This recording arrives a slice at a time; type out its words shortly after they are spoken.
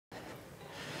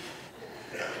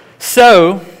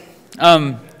So,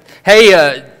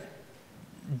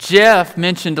 Jeff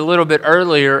mentioned a little bit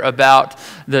earlier about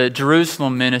the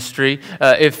Jerusalem ministry.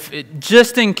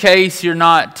 Just in case you're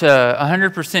not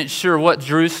 100% sure what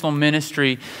Jerusalem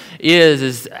ministry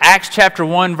is Acts chapter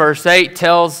 1 verse 8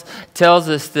 tells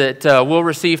us that we'll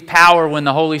receive power when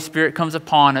the Holy Spirit comes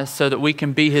upon us so that we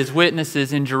can be His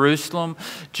witnesses in Jerusalem,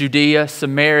 Judea,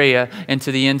 Samaria, and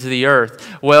to the ends of the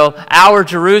earth. Well, our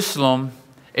Jerusalem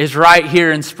is right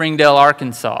here in Springdale,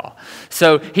 Arkansas.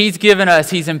 So He's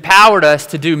empowered us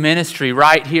to do ministry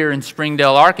right here in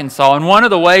Springdale, Arkansas. And one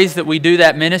of the ways that we do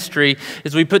that ministry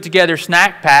is we put together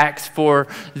snack packs for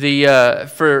the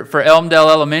for Elmdale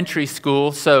Elementary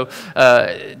School. So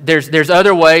there's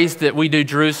other ways that we do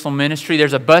Jerusalem ministry.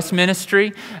 There's a bus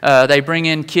ministry. They bring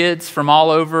in kids from all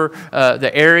over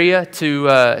the area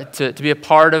to be a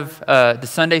part of the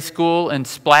Sunday school and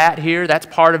Splat here. That's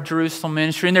part of Jerusalem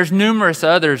ministry. And there's numerous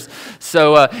others.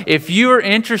 So if you are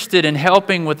interested in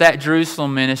helping with that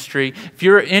Jerusalem ministry, if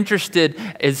you're interested,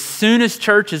 as soon as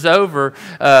church is over,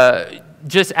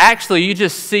 you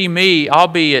just see me. I'll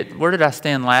be at, where did I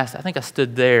stand last? I think I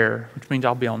stood there, which means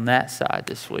I'll be on that side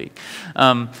this week.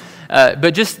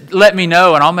 But just let me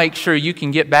know, and I'll make sure you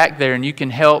can get back there and you can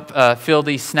help fill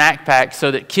these snack packs so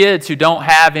that kids who don't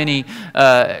have any,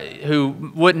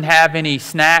 who wouldn't have any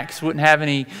snacks, wouldn't have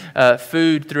any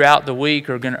food throughout the week,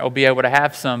 will be able to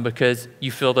have some because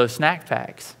you fill those snack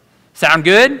packs. Sound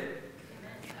good?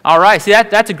 All right. See,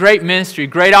 that's a great ministry,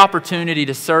 great opportunity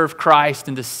to serve Christ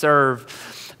and to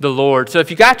serve the Lord. So if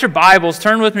you got your Bibles,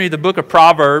 turn with me to the book of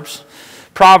Proverbs.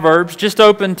 Just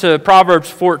open to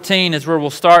Proverbs 14 is where we'll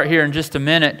start here in just a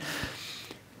minute.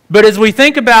 But as we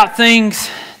think about things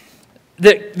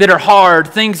that are hard,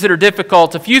 things that are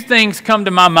difficult, a few things come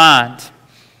to my mind.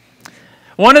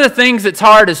 One of the things that's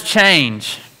hard is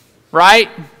change, right?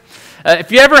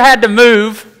 If you ever had to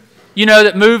move, you know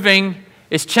that moving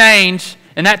is change,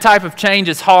 and that type of change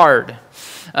is hard.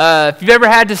 If you've ever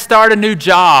had to start a new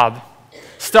job,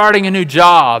 starting a new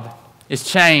job is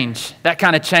change. That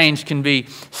kind of change can be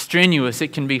strenuous.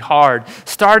 It can be hard.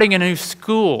 Starting a new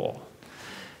school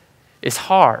is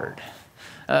hard.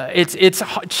 It's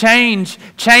change.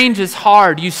 Change is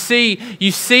hard. You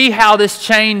see how this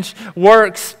change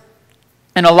works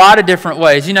in a lot of different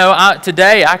ways. You know,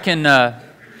 today I can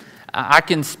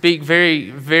speak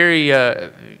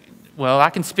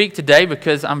I can speak today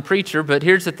because I'm a preacher, but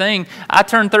here's the thing. I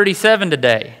turned 37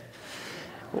 today.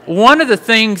 One of the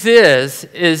things is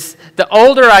the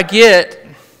older I get,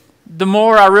 the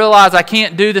more I realize I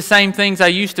can't do the same things I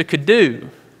used to could do.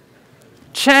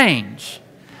 Change.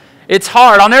 It's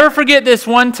hard. I'll never forget this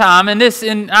one time, and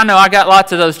I know I got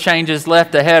lots of those changes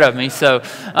left ahead of me. So,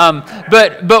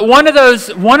 but one of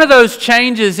those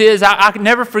changes is I can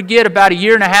never forget. About a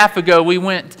year and a half ago, we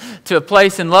went to a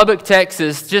place in Lubbock,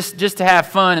 Texas, just to have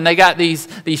fun, and they got these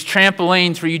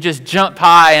trampolines where you just jump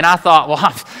high. And I thought,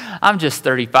 well, I'm just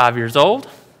 35 years old.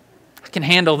 I can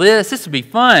handle this. This would be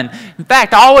fun. In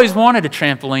fact, I always wanted a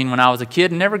trampoline when I was a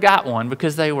kid and never got one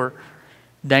because they were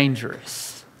dangerous.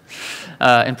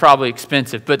 And probably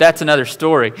expensive, but that's another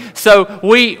story. So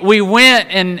we went,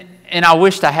 and I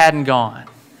wished I hadn't gone.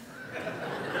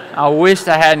 I wished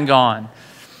I hadn't gone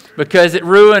because it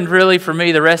ruined really for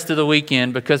me the rest of the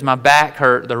weekend because my back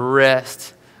hurt the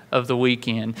rest of the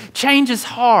weekend. Change is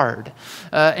hard,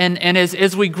 and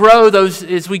as we grow,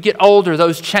 as we get older,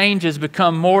 those changes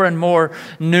become more and more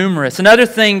numerous. Another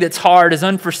thing that's hard is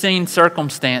unforeseen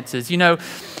circumstances. You know,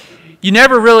 you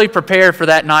never really prepare for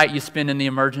that night you spend in the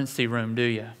emergency room, do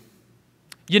you?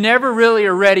 You never really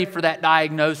are ready for that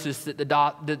diagnosis that the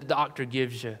doctor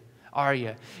gives you, are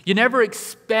you? You never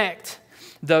expect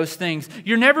those things.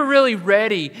 You're never really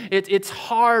ready. It's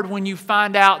hard when you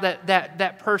find out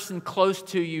that person close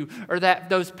to you or that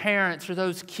those parents or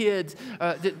those kids,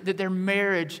 that their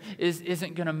marriage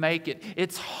isn't going to make it.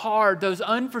 It's hard. Those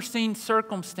unforeseen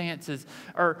circumstances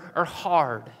are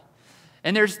hard.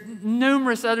 And there's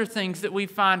numerous other things that we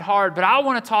find hard, but I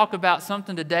want to talk about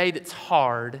something today that's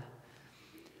hard,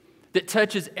 that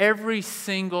touches every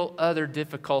single other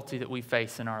difficulty that we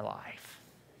face in our life.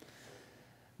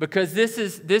 Because this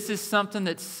is something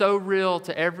that's so real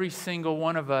to every single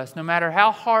one of us. No matter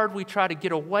how hard we try to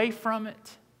get away from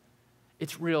it,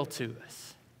 it's real to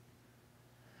us.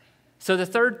 So the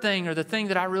third thing, or the thing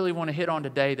that I really want to hit on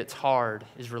today that's hard,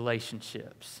 is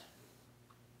relationships.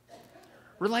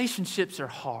 Relationships are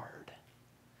hard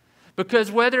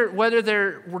because whether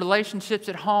they're relationships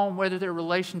at home, whether they're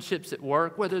relationships at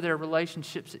work, whether they're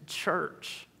relationships at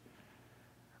church,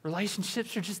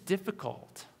 relationships are just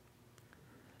difficult.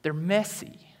 They're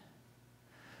messy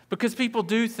because people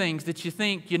do things that you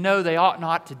think you know they ought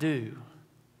not to do.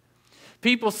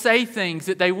 People say things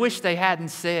that they wish they hadn't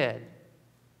said.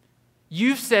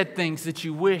 You've said things that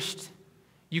you wished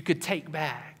you could take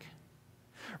back.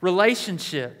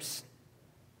 Relationships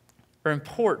are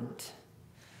important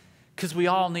because we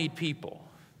all need people.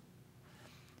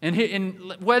 And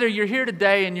whether you're here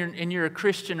today and you're a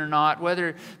Christian or not,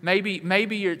 whether maybe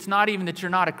it's not even that you're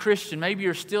not a Christian, maybe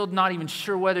you're still not even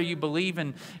sure whether you believe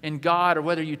in God or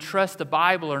whether you trust the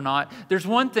Bible or not,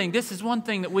 this is one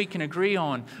thing that we can agree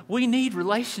on. We need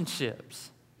relationships.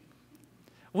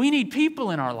 We need people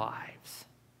in our lives.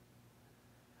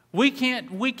 We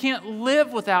can't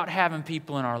live without having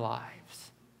people in our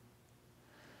lives.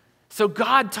 So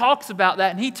God talks about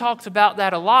that, and He talks about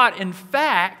that a lot. In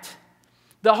fact,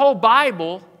 the whole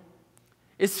Bible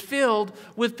is filled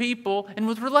with people and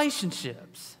with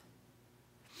relationships.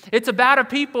 It's about a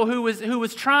people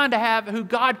who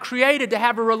God created to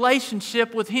have a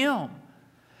relationship with Him.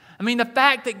 I mean, the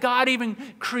fact that God even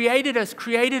created us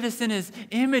in His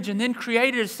image and then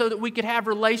created us so that we could have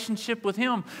relationship with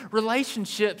Him.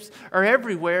 Relationships are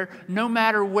everywhere, no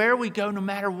matter where we go, no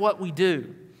matter what we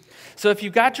do. So if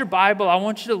you've got your Bible, I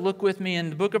want you to look with me in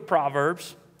the book of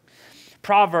Proverbs.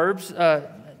 Proverbs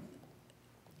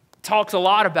talks a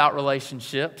lot about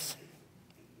relationships.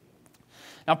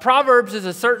 Now, Proverbs is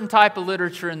a certain type of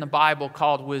literature in the Bible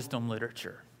called wisdom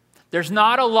literature. There's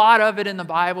not a lot of it in the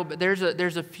Bible, but there's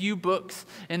a few books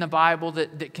in the Bible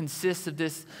that consists of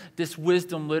this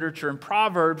wisdom literature. And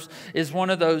Proverbs is one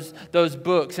of those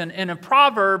books. And a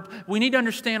proverb, we need to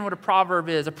understand what a proverb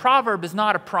is. A proverb is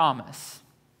not a promise.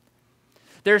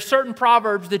 There are certain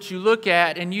proverbs that you look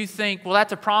at and you think, well,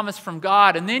 that's a promise from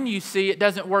God. And then you see it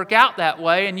doesn't work out that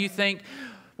way. And you think,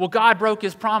 well, God broke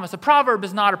His promise. A proverb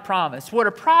is not a promise. What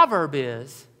a proverb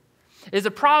is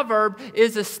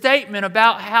a statement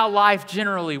about how life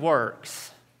generally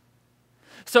works.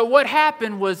 So what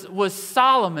happened was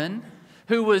Solomon,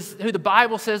 who the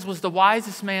Bible says was the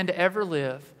wisest man to ever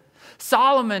live.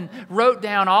 Solomon wrote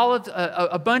down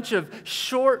a bunch of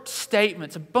short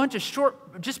statements, a bunch of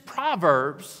short, just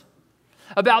proverbs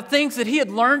about things that he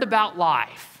had learned about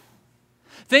life,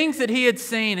 things that he had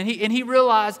seen, and he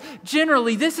realized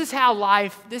generally this is how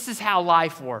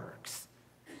life works.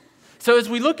 So as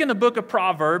we look in the book of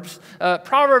Proverbs,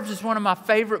 Proverbs is one of my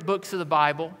favorite books of the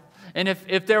Bible. And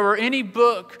if there were any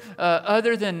book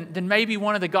other than maybe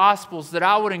one of the Gospels that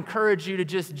I would encourage you to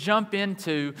just jump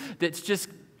into that's just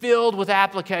filled with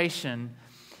application,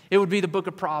 it would be the book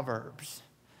of Proverbs.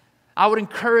 I would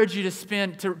encourage you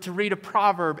to read a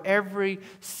proverb every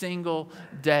single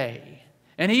day.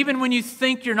 And even when you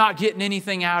think you're not getting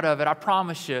anything out of it, I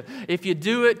promise you, if you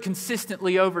do it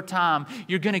consistently over time,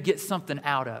 you're going to get something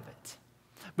out of it.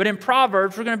 But in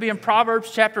Proverbs, we're going to be in Proverbs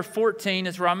chapter 14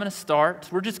 is where I'm going to start.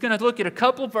 We're just going to look at a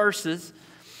couple verses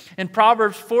in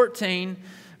Proverbs 14,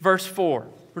 verse 4.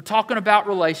 We're talking about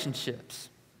relationships.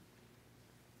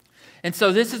 And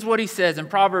so this is what he says in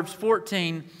Proverbs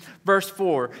 14, verse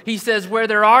 4. He says, where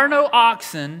there are no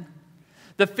oxen,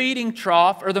 the feeding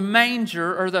trough or the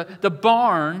manger or the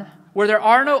barn, where there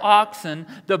are no oxen,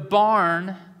 the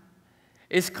barn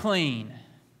is clean.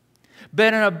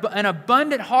 But an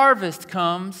abundant harvest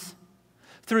comes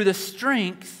through the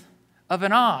strength of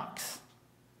an ox.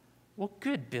 Well,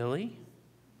 good, Billy.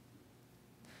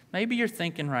 Maybe you're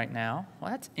thinking right now,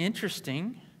 well, that's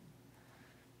interesting.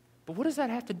 But what does that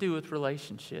have to do with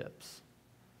relationships?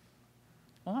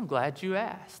 Well, I'm glad you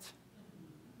asked.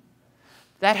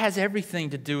 That has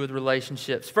everything to do with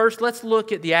relationships. First, let's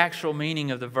look at the actual meaning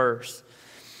of the verse.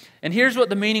 And here's what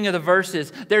the meaning of the verse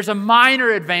is. There's a minor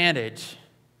advantage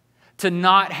to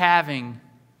not having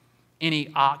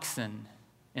any oxen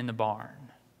in the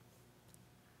barn.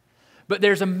 But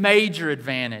there's a major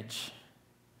advantage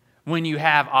when you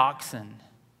have oxen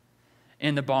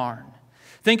in the barn.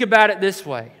 Think about it this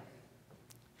way.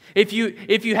 If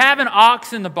you have an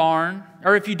ox in the barn,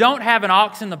 or if you don't have an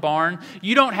ox in the barn,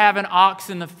 you don't have an ox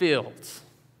in the fields.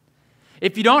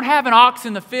 If you don't have an ox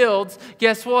in the fields,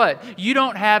 guess what? You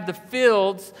don't have the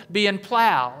fields being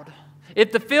plowed.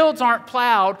 If the fields aren't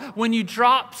plowed, when you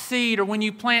drop seed or when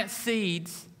you plant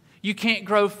seeds, you can't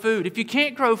grow food. If you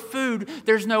can't grow food,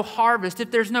 there's no harvest.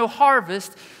 If there's no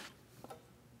harvest,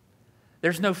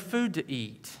 there's no food to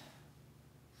eat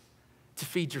to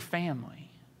feed your family.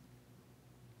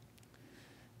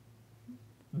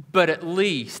 But at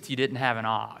least you didn't have an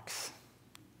ox.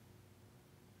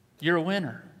 You're a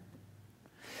winner.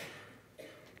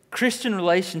 Christian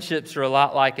relationships are a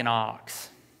lot like an ox.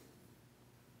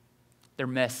 They're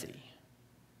messy.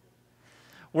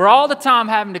 We're all the time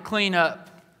having to clean up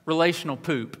relational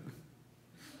poop,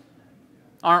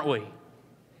 aren't we?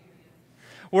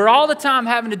 We're all the time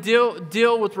having to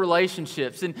deal with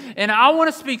relationships. And I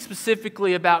want to speak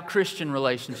specifically about Christian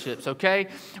relationships, okay?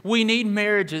 We need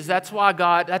marriages. That's why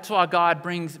God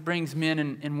brings men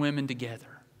and women together.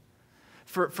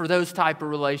 For those type of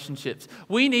relationships.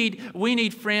 We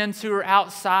need friends who are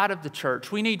outside of the church.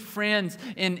 We need friends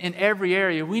in every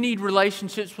area. We need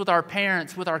relationships with our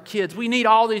parents, with our kids. We need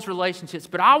all these relationships.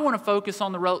 But I want to focus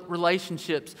on the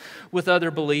relationships with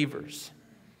other believers.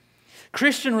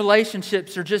 Christian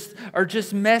relationships are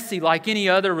just messy like any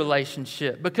other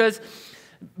relationship because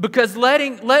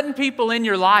letting people in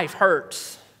your life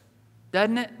hurts,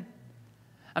 doesn't it?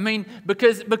 I mean,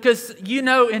 because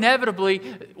inevitably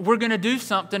we're going to do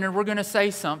something and we're going to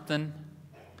say something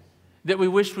that we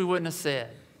wish we wouldn't have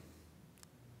said.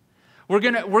 We're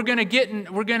going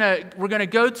to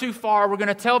go too far. We're going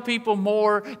to tell people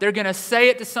more. They're going to say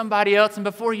it to somebody else, and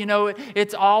before you know it,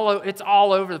 it's all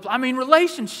over the place. I mean,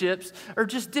 relationships are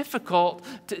just difficult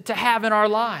to have in our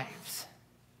lives.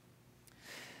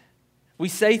 We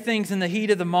say things in the heat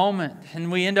of the moment,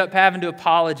 and we end up having to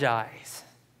apologize.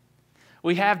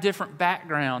 We have different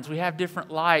backgrounds. We have different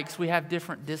likes. We have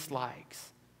different dislikes.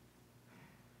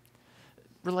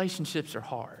 Relationships are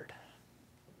hard.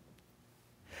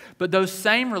 But those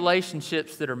same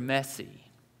relationships that are messy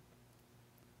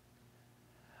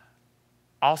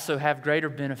also have greater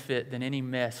benefit than any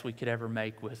mess we could ever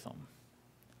make with them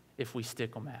if we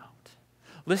stick them out.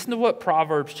 Listen to what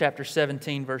Proverbs chapter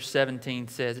 17, verse 17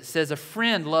 says. It says, "A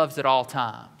friend loves at all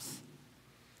times,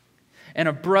 and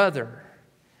a brother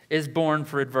is born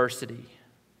for adversity."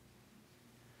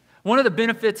 One of the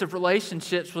benefits of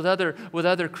relationships with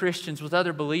other Christians, with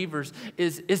other believers,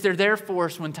 is they're there for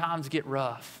us when times get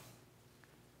rough.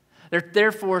 They're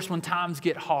there for us when times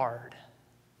get hard.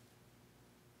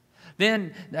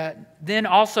 Then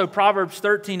also Proverbs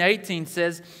 13:18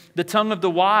 says, "The tongue of the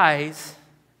wise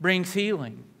brings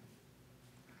healing."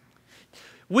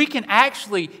 We can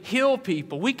actually heal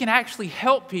people. We can actually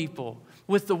help people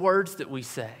with the words that we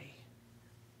say.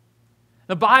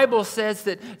 The Bible says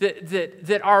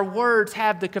that our words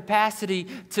have the capacity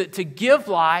to give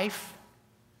life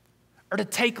or to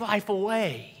take life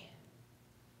away.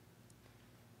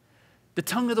 The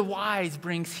tongue of the wise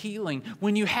brings healing.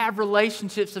 When you have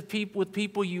relationships with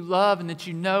people you love and that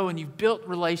you know and you've built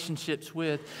relationships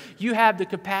with, you have the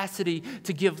capacity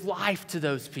to give life to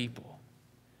those people.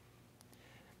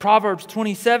 Proverbs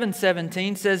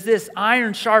 27:17 says this,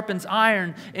 "Iron sharpens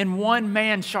iron, and one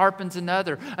man sharpens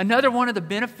another." Another one of the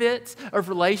benefits of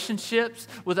relationships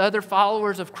with other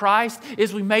followers of Christ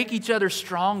is we make each other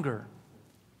stronger.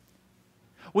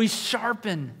 We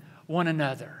sharpen one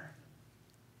another.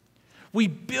 We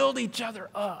build each other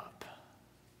up.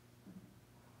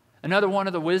 Another one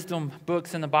of the wisdom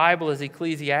books in the Bible is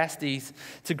Ecclesiastes.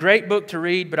 It's a great book to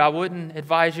read, but I wouldn't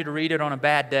advise you to read it on a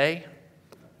bad day.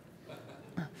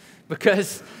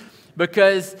 Because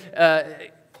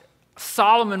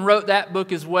Solomon wrote that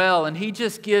book as well, and he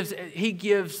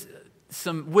gives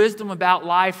some wisdom about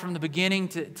life from the beginning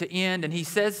to end, and he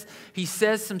says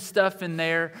some stuff in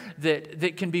there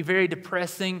that can be very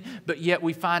depressing, but yet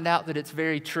we find out that it's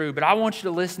very true. But I want you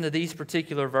to listen to these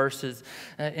particular verses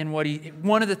and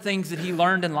one of the things that he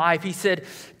learned in life. He said,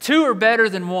 "Two are better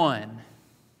than one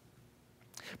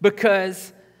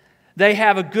because they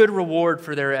have a good reward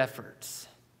for their efforts."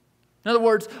 In other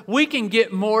words, we can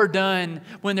get more done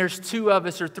when there's two of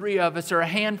us or three of us or a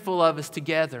handful of us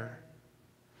together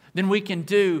than we can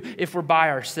do if we're by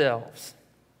ourselves.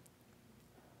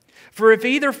 "For if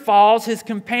either falls, his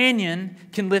companion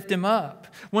can lift him up."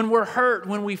 When we're hurt,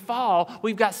 when we fall,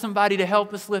 we've got somebody to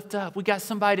help us lift up. We've got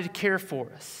somebody to care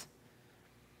for us.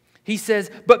 He says,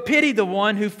 "But pity the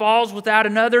one who falls without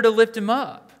another to lift him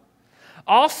up.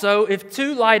 Also, if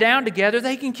two lie down together,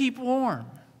 they can keep warm.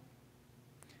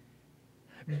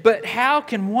 But how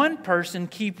can one person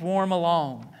keep warm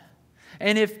alone?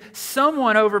 And if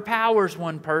someone overpowers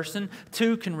one person,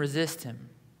 two can resist him.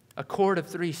 A cord of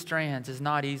 3 strands is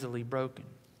not easily broken."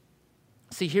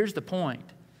 See, here's the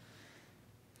point.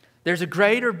 There's a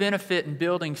greater benefit in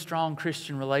building strong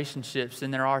Christian relationships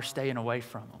than there are staying away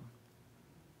from them.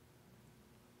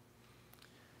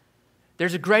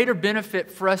 There's a greater benefit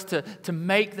for us to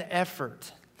make the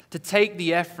effort, to take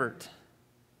the effort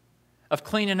of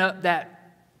cleaning up that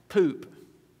poop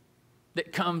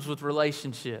that comes with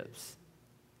relationships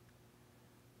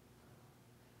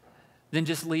than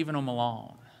just leaving them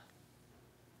alone.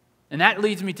 And that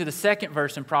leads me to the second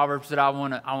verse in Proverbs that I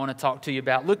want to talk to you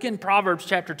about. Look in Proverbs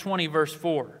chapter 20, verse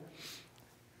 4.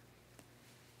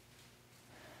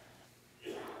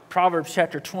 Proverbs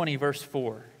chapter 20, verse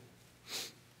 4.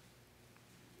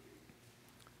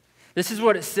 This is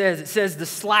what it says. It says, "The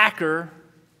slacker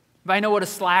Anybody know what a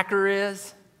slacker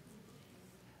is?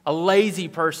 A lazy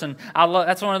person.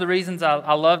 That's one of the reasons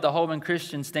I love the Holman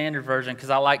Christian Standard Version,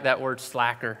 because I like that word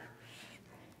slacker.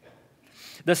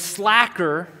 The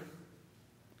slacker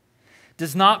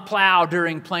does not plow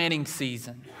during planting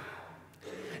season.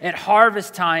 At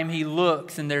harvest time, he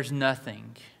looks and there's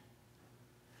nothing.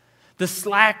 The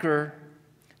slacker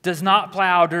does not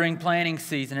plow during planting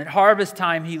season. At harvest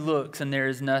time, he looks and there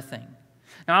is nothing.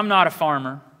 Now, I'm not a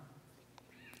farmer,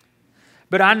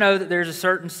 but I know that there's a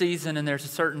certain season and there's a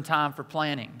certain time for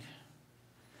planting.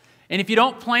 And if you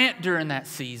don't plant during that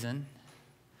season,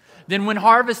 then when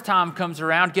harvest time comes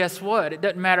around, guess what? It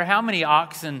doesn't matter how many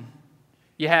oxen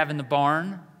you have in the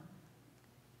barn.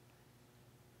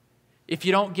 If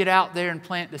you don't get out there and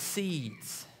plant the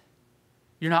seeds,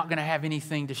 you're not going to have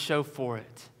anything to show for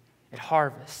it at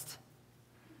harvest.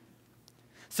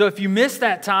 So if you miss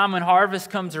that time when harvest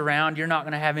comes around, you're not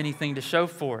going to have anything to show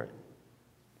for it.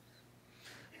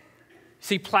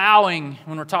 See, plowing,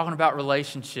 when we're talking about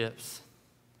relationships,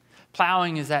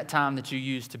 plowing is that time that you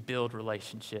use to build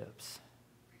relationships.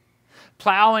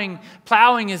 Plowing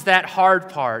is that hard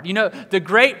part. You know, the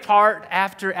great part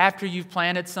after you've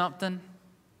planted something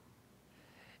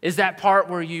is that part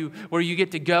where you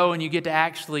get to go and you get to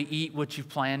actually eat what you've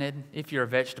planted, if you're a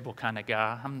vegetable kind of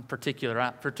guy.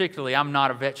 Particularly, I'm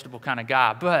not a vegetable kind of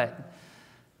guy, but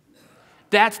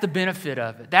that's the benefit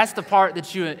of it. That's the part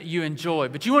that you enjoy.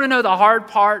 But you want to know the hard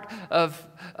part of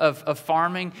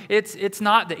farming? It's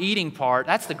not the eating part.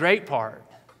 That's the great part.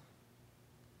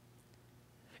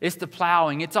 It's the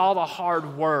plowing. It's all the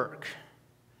hard work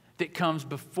that comes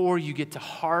before you get to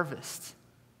harvest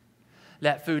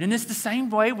that food. And it's the same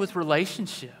way with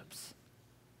relationships.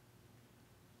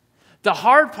 The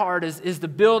hard part is the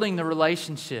building the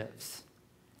relationships.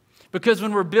 Because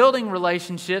when we're building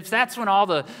relationships, that's when all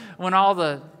the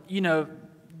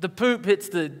the poop hits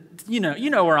the, you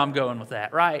know where I'm going with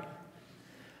that, right?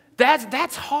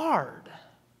 That's hard.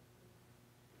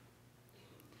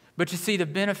 But you see, the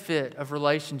benefit of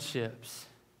relationships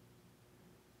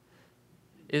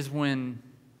is when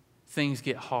things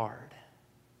get hard,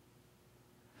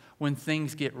 when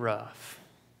things get rough,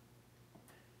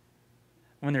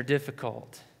 when they're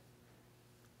difficult.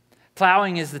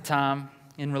 Plowing is the time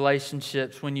in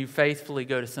relationships when you faithfully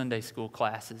go to Sunday school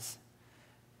classes,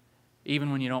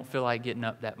 even when you don't feel like getting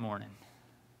up that morning.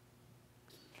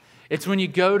 It's when you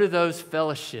go to those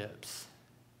fellowships,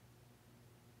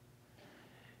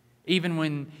 even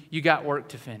when you got work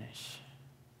to finish.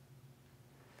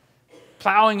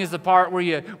 Plowing is the part where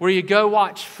you go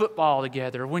watch football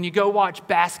together, when you go watch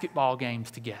basketball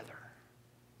games together.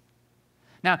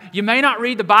 Now, you may not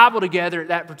read the Bible together at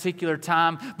that particular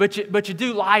time, but you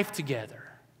do life together.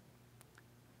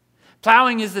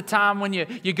 Plowing is the time when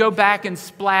you go back and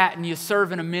splat and you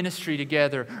serve in a ministry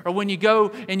together, or when you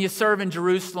go and you serve in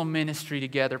Jerusalem ministry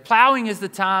together. Plowing is the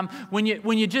time when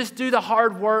you just do the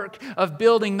hard work of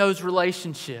building those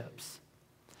relationships.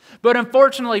 But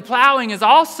unfortunately, plowing is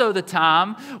also the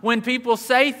time when people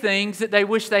say things that they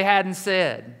wish they hadn't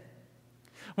said.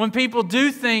 When people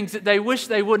do things that they wish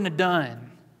they wouldn't have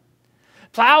done.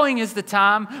 Plowing is the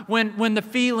time when the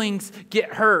feelings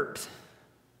get hurt.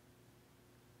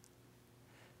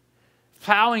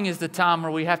 Plowing is the time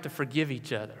where we have to forgive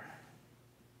each other.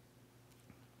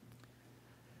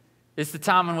 It's the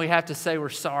time when we have to say we're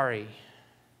sorry.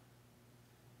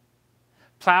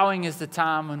 Plowing is the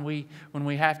time when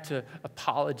we have to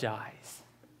apologize.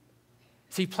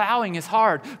 See, plowing is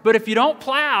hard, but if you don't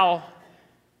plow,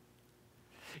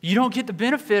 you don't get the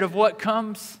benefit of what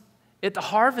comes at the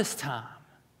harvest time.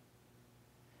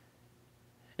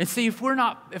 And see, if we're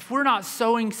not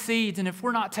sowing seeds and if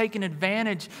we're not taking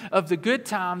advantage of the good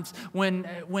times when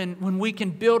we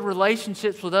can build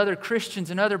relationships with other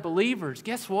Christians and other believers,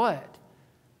 guess what?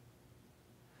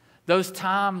 Those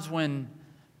times when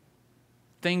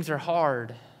things are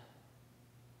hard,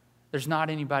 there's not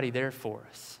anybody there for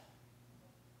us.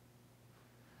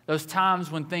 Those times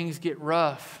when things get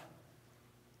rough,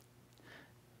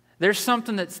 there's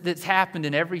something that's happened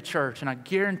in every church, and I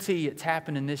guarantee it's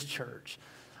happened in this church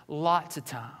lots of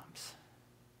times.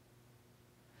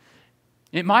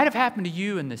 It might have happened to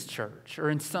you in this church or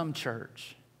in some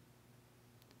church.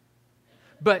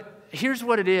 But here's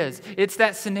what it is. It's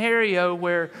that scenario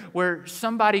where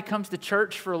somebody comes to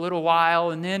church for a little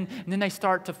while and then they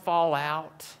start to fall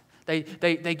out. They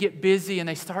get busy and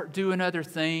they start doing other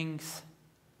things.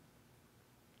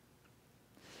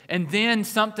 And then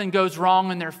something goes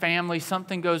wrong in their family,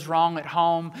 something goes wrong at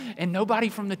home, and nobody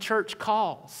from the church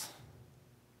calls.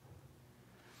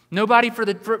 Nobody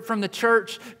from the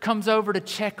church comes over to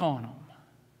check on them.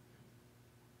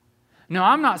 Now,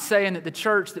 I'm not saying that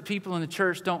that people in the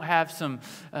church don't have some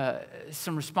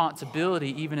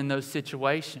responsibility even in those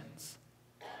situations.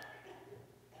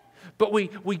 But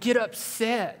we get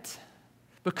upset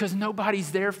because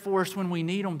nobody's there for us when we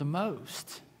need them the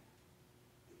most.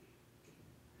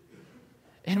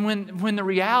 And when the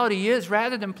reality is,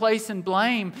 rather than placing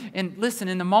blame, and listen,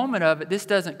 in the moment of it, this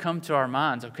doesn't come to our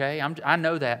minds, okay? I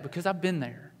know that because I've been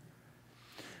there.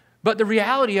 But the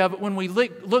reality of it, when we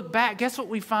look back, guess what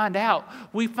we find out?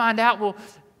 We find out,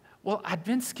 well, I'd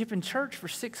been skipping church for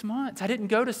 6 months. I didn't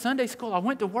go to Sunday school. I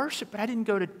went to worship, but I didn't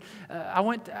go to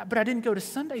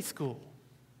Sunday school.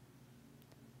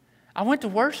 I went to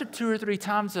worship 2 or 3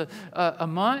 times a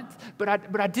month, but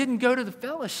I didn't go to the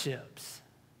fellowships.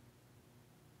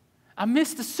 I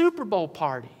missed the Super Bowl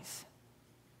parties.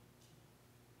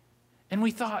 And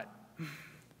we thought,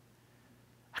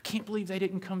 I can't believe they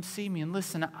didn't come see me. And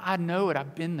listen, I know it.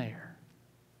 I've been there.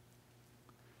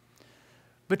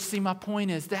 But see, my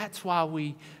point is, that's why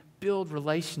we build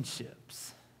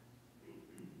relationships.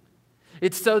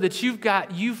 It's so that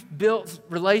you've built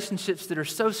relationships that are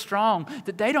so strong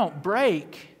that they don't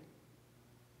break.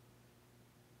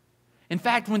 In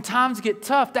fact, when times get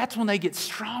tough, that's when they get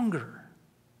stronger.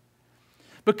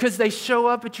 Because they show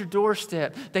up at your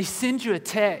doorstep. They send you a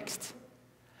text.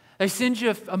 They send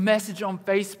you a message on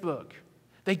Facebook.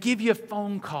 They give you a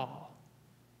phone call.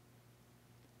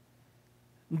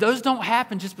 Those don't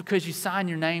happen just because you sign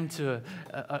your name to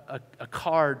a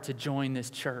card to join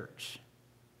this church.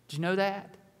 Did you know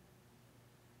that?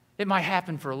 It might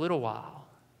happen for a little while,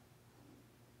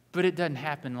 but it doesn't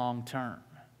happen long term.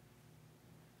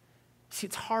 See,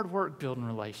 it's hard work building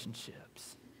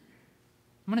relationships.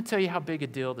 I'm going to tell you how big a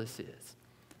deal this is.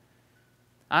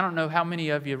 I don't know how many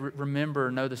of you remember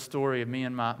or know the story of me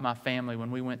and my family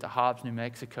when we went to Hobbs, New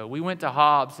Mexico. We went to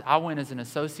Hobbs. I went as an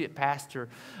associate pastor.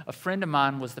 A friend of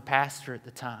mine was the pastor at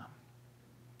the time.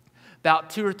 About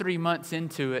 2 or 3 months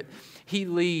into it, he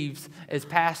leaves as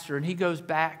pastor, and he goes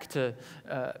back to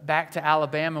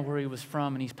Alabama, where he was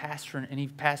from, and he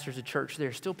pastors a church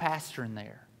there, still pastoring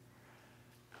there.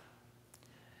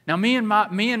 Now, me and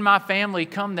my family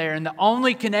come there, and the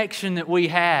only connection that we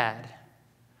had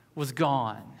was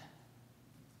gone,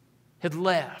 had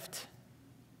left.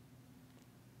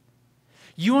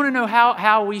 You want to know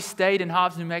how we stayed in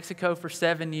Hobbs, New Mexico for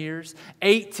 7 years?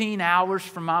 18 hours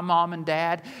from my mom and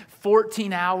dad,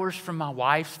 14 hours from my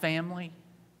wife's family.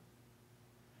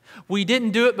 We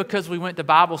didn't do it because we went to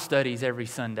Bible studies every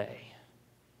Sunday.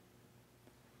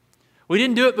 We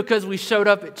didn't do it because we showed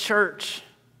up at church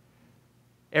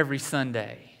every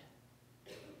Sunday,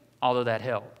 although that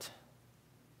helped.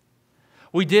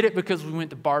 We did it because we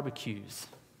went to barbecues.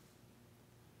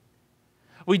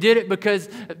 We did it because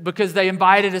they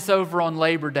invited us over on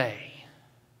Labor Day.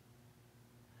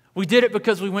 We did it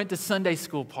because we went to Sunday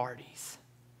school parties,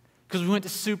 because we went to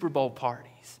Super Bowl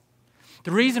parties.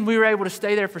 The reason we were able to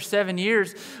stay there for 7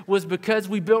 years was because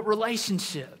we built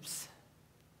relationships.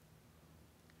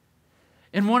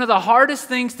 And one of the hardest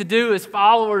things to do as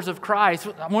followers of Christ,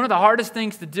 one of the hardest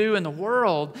things to do in the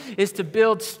world is to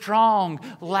build strong,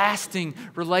 lasting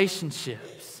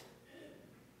relationships.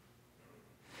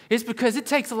 It's because it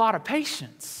takes a lot of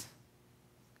patience.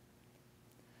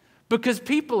 Because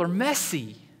people are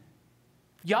messy.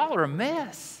 Y'all are a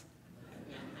mess.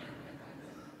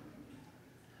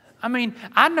 I mean,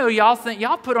 I know y'all think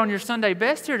y'all put on your Sunday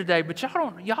best here today, but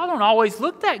y'all don't always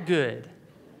look that good.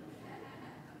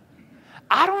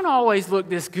 I don't always look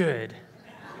this good.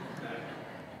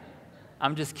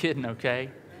 I'm just kidding, okay?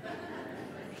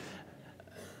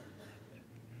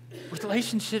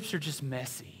 Relationships are just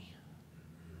messy.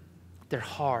 They're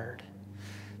hard.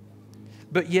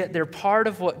 But yet they're part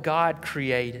of what God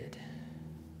created.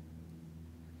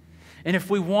 And if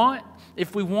we want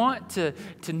to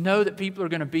know that people are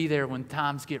going to be there when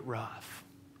times get rough,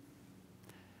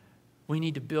 we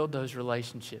need to build those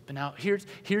relationships. And now here's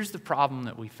the problem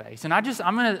that we face. And I'm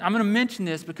going to mention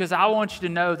this because I want you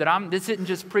to know that this isn't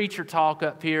just preacher talk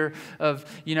up here of,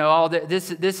 all that this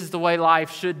is the way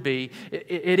life should be.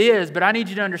 It is, but I need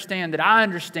you to understand that I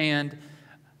understand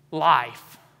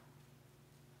life.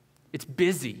 It's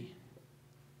busy.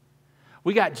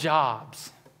 We got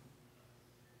jobs.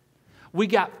 We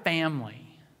got family.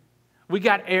 We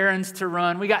got errands to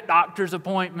run. We got doctor's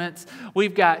appointments.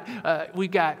 We've got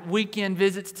weekend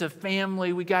visits to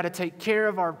family. We got to take care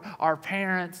of our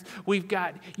parents. We've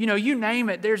got, you name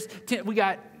it. We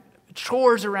got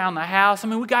chores around the house. I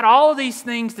mean, we got all of these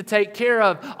things to take care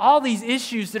of, all these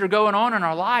issues that are going on in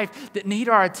our life that need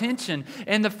our attention.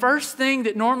 And the first thing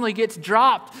that normally gets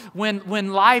dropped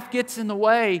when life gets in the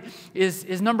way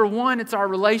is number one, it's our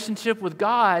relationship with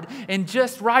God. And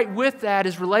just right with that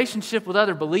is relationship with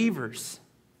other believers.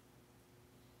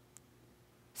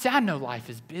 See, I know life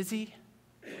is busy.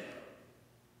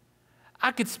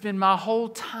 I could spend my whole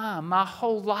time, my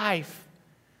whole life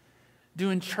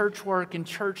doing church work and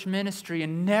church ministry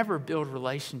and never build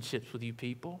relationships with you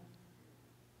people.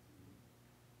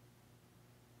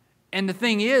 And the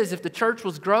thing is, if the church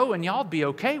was growing, y'all would be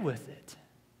okay with it.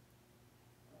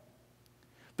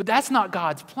 But that's not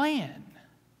God's plan.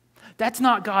 That's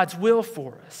not God's will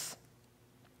for us.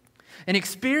 And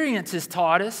experience has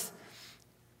taught us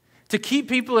to keep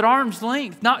people at arm's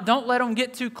length. Don't let them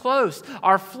get too close.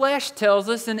 Our flesh tells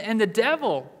us, and the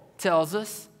devil tells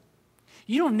us,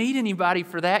 you don't need anybody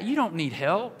for that. You don't need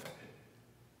help.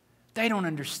 They don't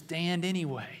understand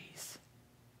anyways.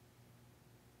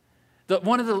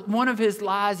 One of his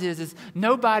lies is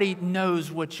nobody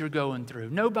knows what you're going through.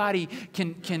 Nobody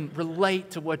can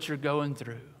relate to what you're going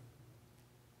through.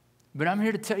 But I'm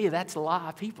here to tell you that's a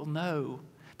lie. People know.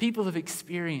 People have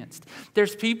experienced.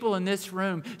 There's people in this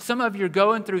room. Some of you are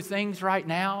going through things right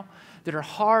now that are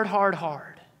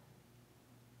hard.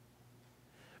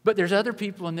 But there's other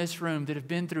people in this room that have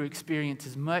been through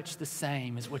experiences much the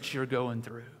same as what you're going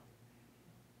through.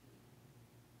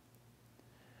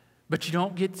 But you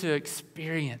don't get to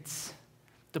experience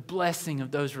the blessing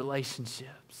of those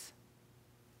relationships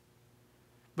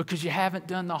because you haven't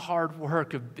done the hard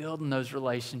work of building those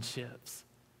relationships.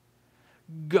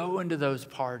 Go into those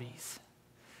parties.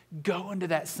 Go into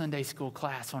that Sunday school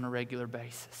class on a regular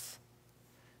basis.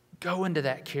 Go into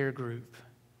that care group.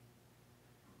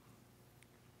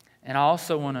 And I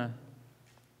also want to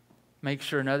make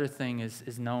sure another thing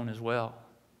is known as well.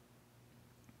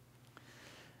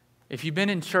 If you've been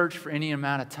in church for any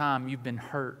amount of time, you've been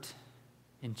hurt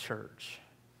in church.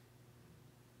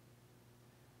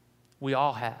 We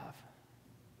all have.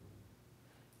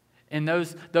 And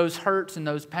those hurts and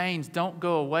those pains don't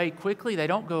go away quickly. They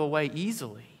don't go away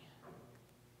easily.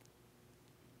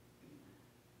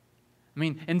 I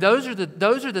mean, and those are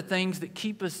the things that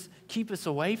keep us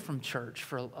away from church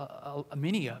for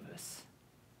many of us.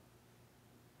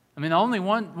 I mean, the only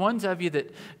ones of you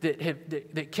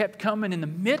that kept coming in the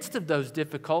midst of those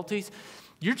difficulties,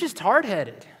 you're just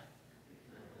hard-headed,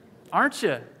 aren't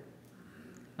you?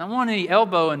 I don't want any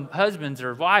elbowing husbands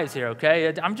or wives here,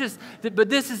 okay? But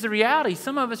this is the reality.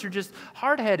 Some of us are just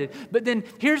hard-headed. But then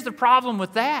here's the problem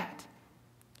with that.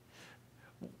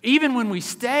 Even when we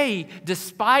stay,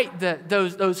 despite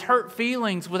those hurt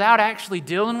feelings, without actually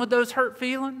dealing with those hurt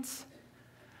feelings,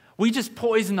 we just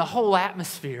poison the whole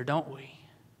atmosphere, don't we?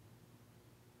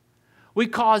 We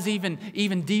cause even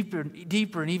deeper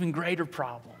and even greater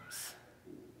problems.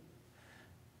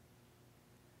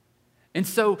 And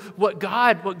so what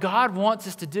God wants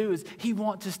us to do is He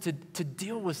wants us to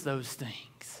deal with those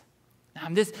things. Now,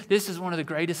 this is one of the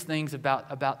greatest things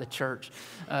about the church.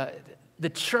 The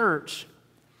church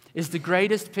is the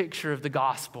greatest picture of the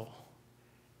gospel.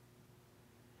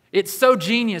 It's so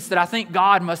genius that I think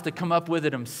God must have come up with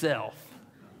it Himself.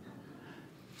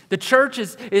 The church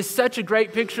is such a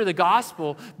great picture of the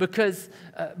gospel because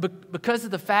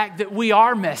of the fact that we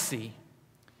are messy.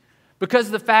 Because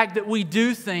of the fact that we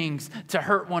do things to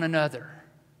hurt one another.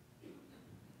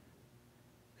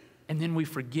 And then we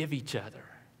forgive each other.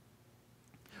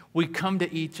 We come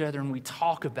to each other and we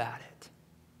talk about it.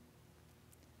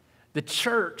 The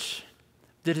church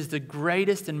that is the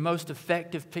greatest and most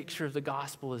effective picture of the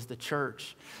gospel is the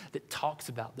church that talks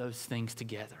about those things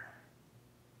together.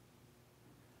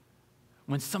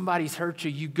 When somebody's hurt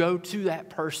you, you go to that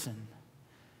person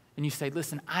and you say,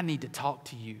 listen, I need to talk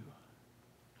to you.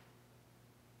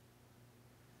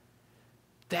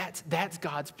 That's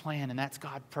God's plan and that's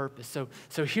God's purpose.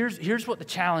 So here's what the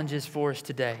challenge is for us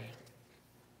today.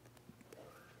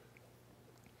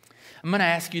 I'm going to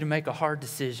ask you to make a hard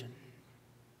decision.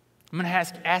 I'm going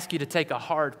to ask you to take a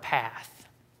hard path.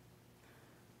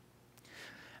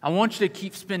 I want you to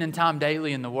keep spending time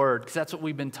daily in the Word because that's what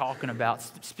we've been talking about.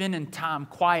 Spending time,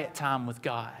 quiet time with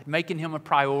God, making Him a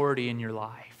priority in your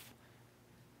life.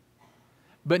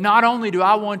 But not only do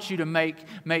I want you to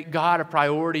make God a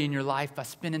priority in your life by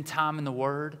spending time in the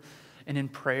Word and in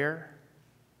prayer,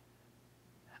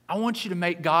 I want you to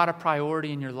make God a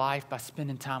priority in your life by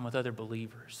spending time with other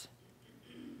believers.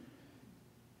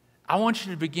 I want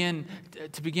you to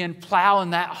begin plowing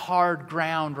that hard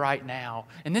ground right now.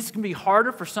 And this can be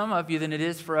harder for some of you than it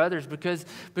is for others because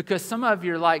some of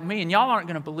you are like me, and y'all aren't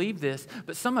going to believe this,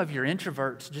 but some of you are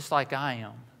introverts just like I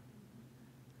am.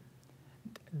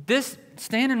 This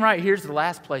standing right here is the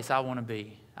last place I want to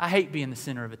be. I hate being the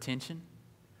center of attention.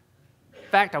 In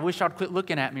fact, I wish y'all would quit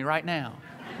looking at me right now.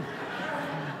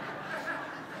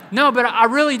 No, but I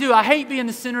really do. I hate being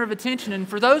the center of attention. And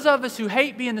for those of us who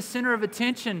hate being the center of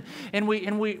attention and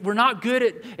we're not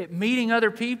good at meeting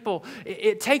other people,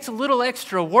 it takes a little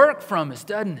extra work from us,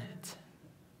 doesn't it?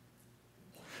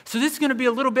 So this is going to be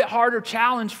a little bit harder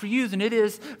challenge for you than it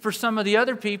is for some of the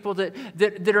other people that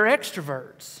are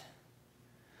extroverts.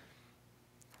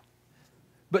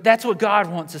 But that's what God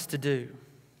wants us to do.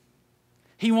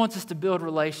 He wants us to build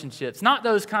relationships. Not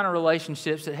those kind of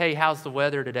relationships that, hey, how's the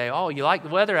weather today? Oh, you like the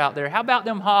weather out there? How about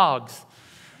them hogs?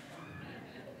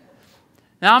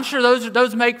 Now, I'm sure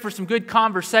those make for some good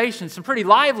conversations, some pretty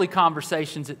lively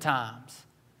conversations at times.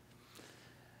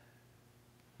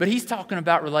 But he's talking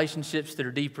about relationships that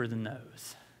are deeper than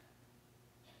those.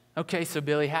 Okay, so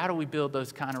Billy, how do we build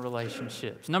those kind of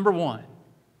relationships? Number one,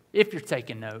 if you're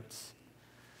taking notes,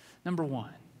 number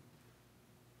one,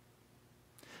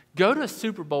 go to a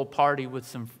Super Bowl party with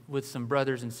some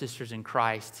brothers and sisters in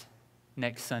Christ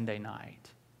next Sunday night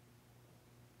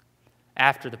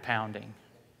after the pounding.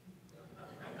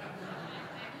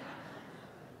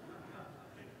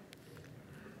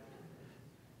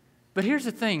 But here's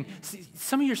the thing. See,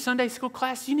 some of your Sunday school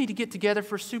classes, you need to get together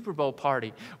for a Super Bowl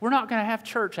party. We're not going to have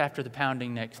church after the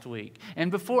pounding next week.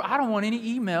 And I don't want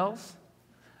any emails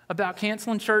about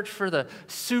canceling church for the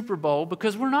Super Bowl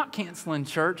because we're not canceling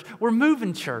church. We're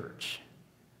moving church.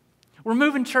 We're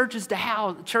moving church to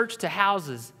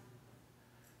houses.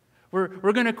 We're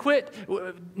going to quit.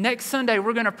 Next Sunday,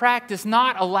 we're going to practice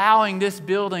not allowing this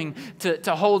building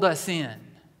to hold us in.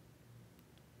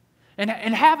 And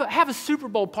have a Super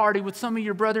Bowl party with some of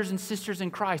your brothers and sisters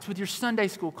in Christ, with your Sunday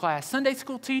school class. Sunday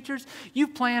school teachers, you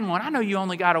plan one. I know you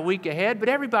only got a week ahead, but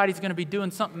everybody's going to be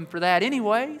doing something for that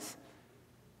anyways.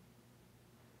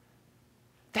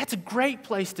 That's a great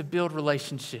place to build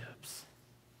relationships.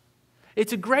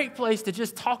 It's a great place to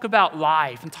just talk about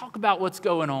life and talk about what's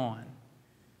going on.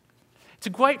 It's a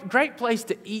great place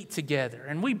to eat together,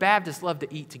 and we Baptists love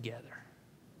to eat together.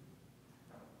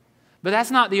 But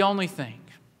that's not the only thing.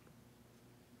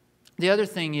 The other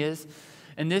thing is,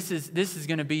 and this is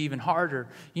going to be even harder,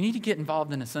 you need to get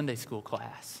involved in a Sunday school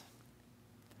class.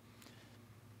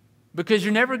 Because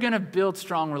you're never going to build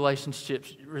strong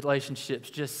relationships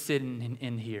just sitting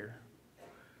in here.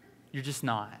 You're just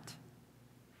not.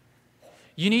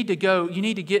 You need to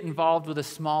get involved with a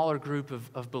smaller group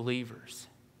of believers.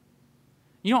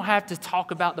 You don't have to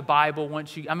talk about the Bible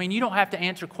you don't have to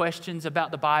answer questions about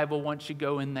the Bible once you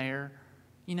go in there,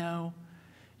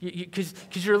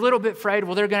 Because you're a little bit afraid,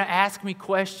 well, they're going to ask me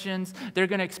questions. They're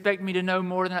going to expect me to know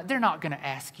more than that. They're not going to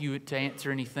ask you to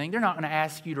answer anything. They're not going to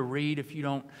ask you to read if you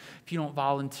don't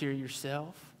volunteer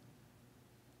yourself.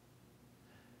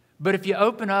 But if you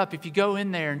open up, if you go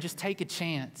in there and just take a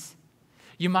chance,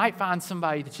 you might find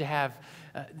somebody that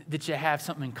you have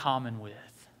something in common with.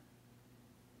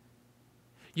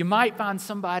 You might find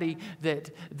somebody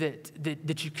that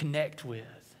you connect with.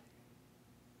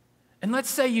 And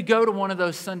let's say you go to one of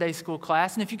those Sunday school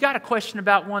classes, and if you got a question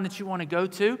about one that you want to go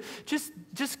to,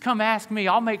 just come ask me.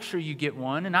 I'll make sure you get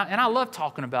one, and I love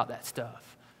talking about that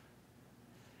stuff.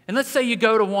 And let's say you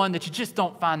go to one that you just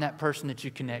don't find that person that you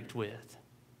connect with.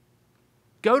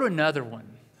 Go to another one.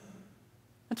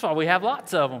 That's why we have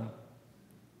lots of them.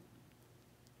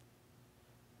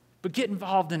 But get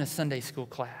involved in a Sunday school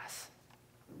class.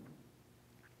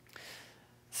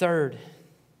 Third,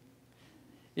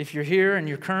 if you're here and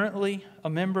you're currently a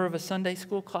member of a Sunday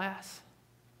school class,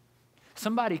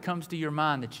 somebody comes to your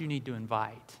mind that you need to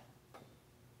invite.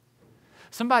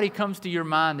 Somebody comes to your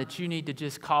mind that you need to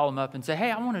just call them up and say,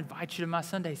 hey, I want to invite you to my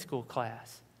Sunday school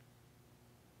class.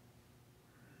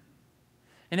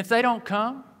 And if they don't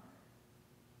come,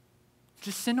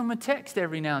 just send them a text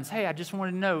every now and then. Hey, I just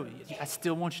want to know, I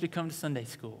still want you to come to Sunday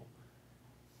school.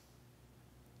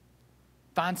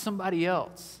 Find somebody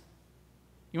else.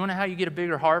 You want to know how you get a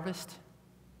bigger harvest?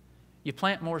 You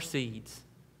plant more seeds.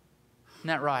 Isn't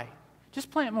that right?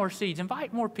 Just plant more seeds.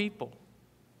 Invite more people.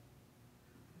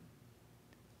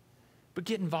 But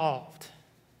get involved.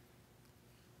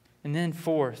 And then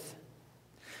fourth,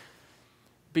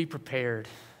 be prepared,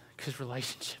 because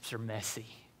relationships are messy.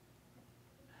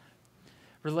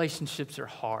 Relationships are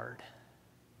hard.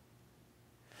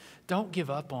 Don't give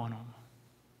up on them.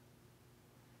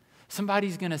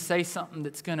 Somebody's going to say something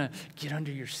that's going to get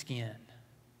under your skin.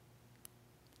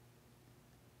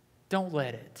 Don't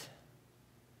let it.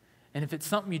 And if it's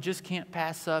something you just can't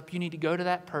pass up, you need to go to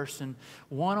that person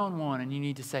one-on-one and you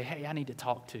need to say, hey, I need to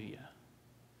talk to you.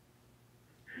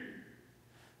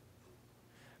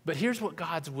 But here's what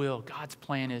God's will, God's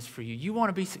plan is for you. You want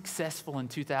to be successful in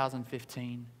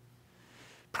 2015?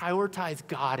 Prioritize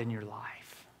God in your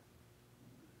life.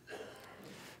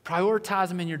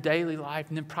 Prioritize Him in your daily life,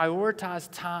 and then prioritize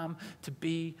time to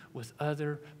be with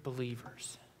other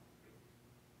believers.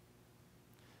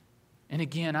 And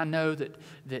again, I know that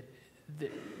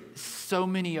so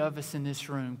many of us in this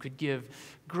room could give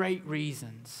great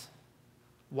reasons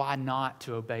why not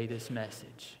to obey this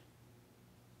message.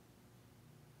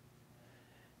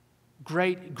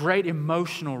 Great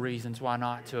emotional reasons why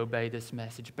not to obey this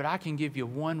message. But I can give you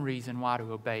one reason why to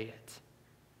obey it.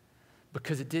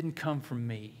 Because it didn't come from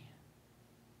me.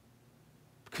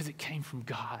 Because it came from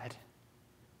God.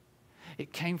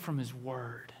 It came from His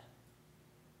Word.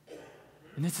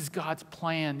 And this is God's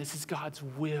plan. This is God's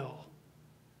will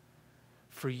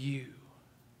for you.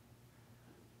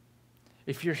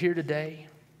 If you're here today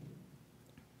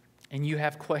and you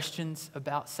have questions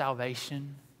about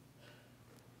salvation,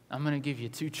 I'm going to give you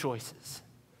two choices.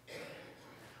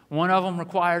 One of them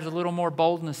requires a little more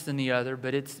boldness than the other,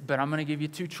 but I'm going to give you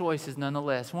two choices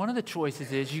nonetheless. One of the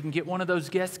choices is you can get one of those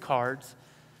guest cards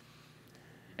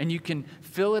and you can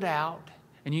fill it out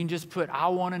and you can just put, I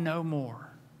want to know more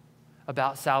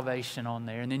about salvation on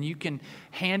there. And then you can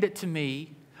hand it to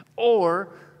me,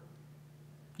 or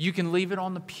you can leave it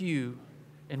on the pew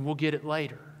and we'll get it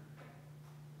later.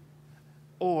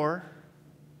 Or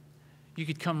you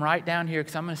could come right down here,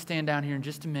 because I'm going to stand down here in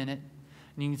just a minute,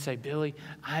 and you can say, Billy,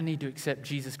 I need to accept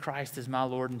Jesus Christ as my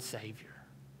Lord and Savior.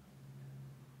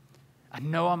 I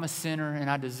know I'm a sinner and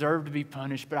I deserve to be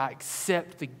punished, but I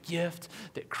accept the gift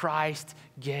that Christ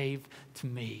gave to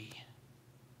me.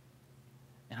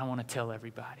 And I want to tell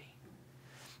everybody.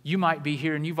 You might be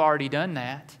here and you've already done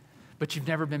that, but you've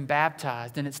never been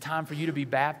baptized, and it's time for you to be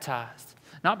baptized.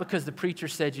 Not because the preacher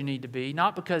said you need to be,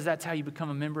 not because that's how you become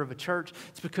a member of a church.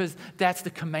 It's because that's the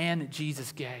command that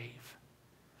Jesus gave.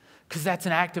 Because that's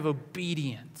an act of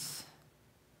obedience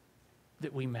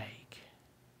that we make.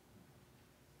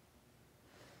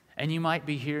 And you might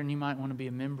be here and you might want to be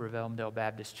a member of Elmdale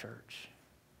Baptist Church.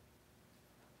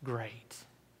 Great.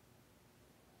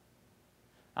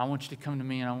 I want you to come to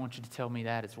me and I want you to tell me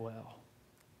that as well.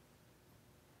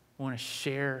 I want to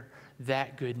share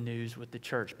that good news with the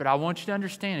church. But I want you to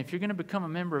understand, if you're going to become a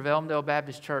member of Elmdale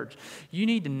Baptist Church, you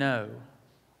need to know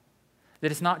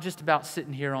that it's not just about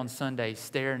sitting here on Sundays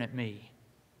staring at me.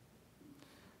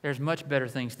 There's much better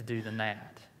things to do than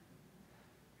that.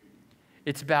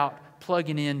 It's about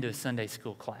plugging into a Sunday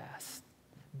school class,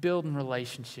 building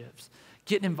relationships,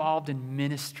 getting involved in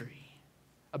ministry,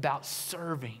 about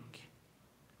serving.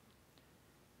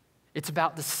 It's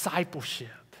about discipleship,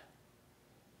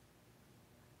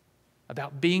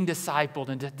 about being discipled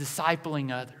and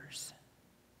discipling others.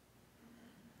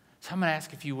 So I'm going to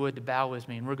ask if you would to bow with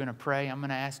me, and we're going to pray. I'm going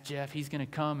to ask Jeff. He's going to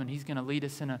come and he's going to lead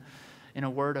us in a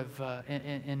word of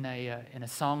in a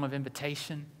song of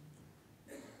invitation.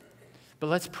 But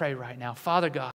let's pray right now. Father God,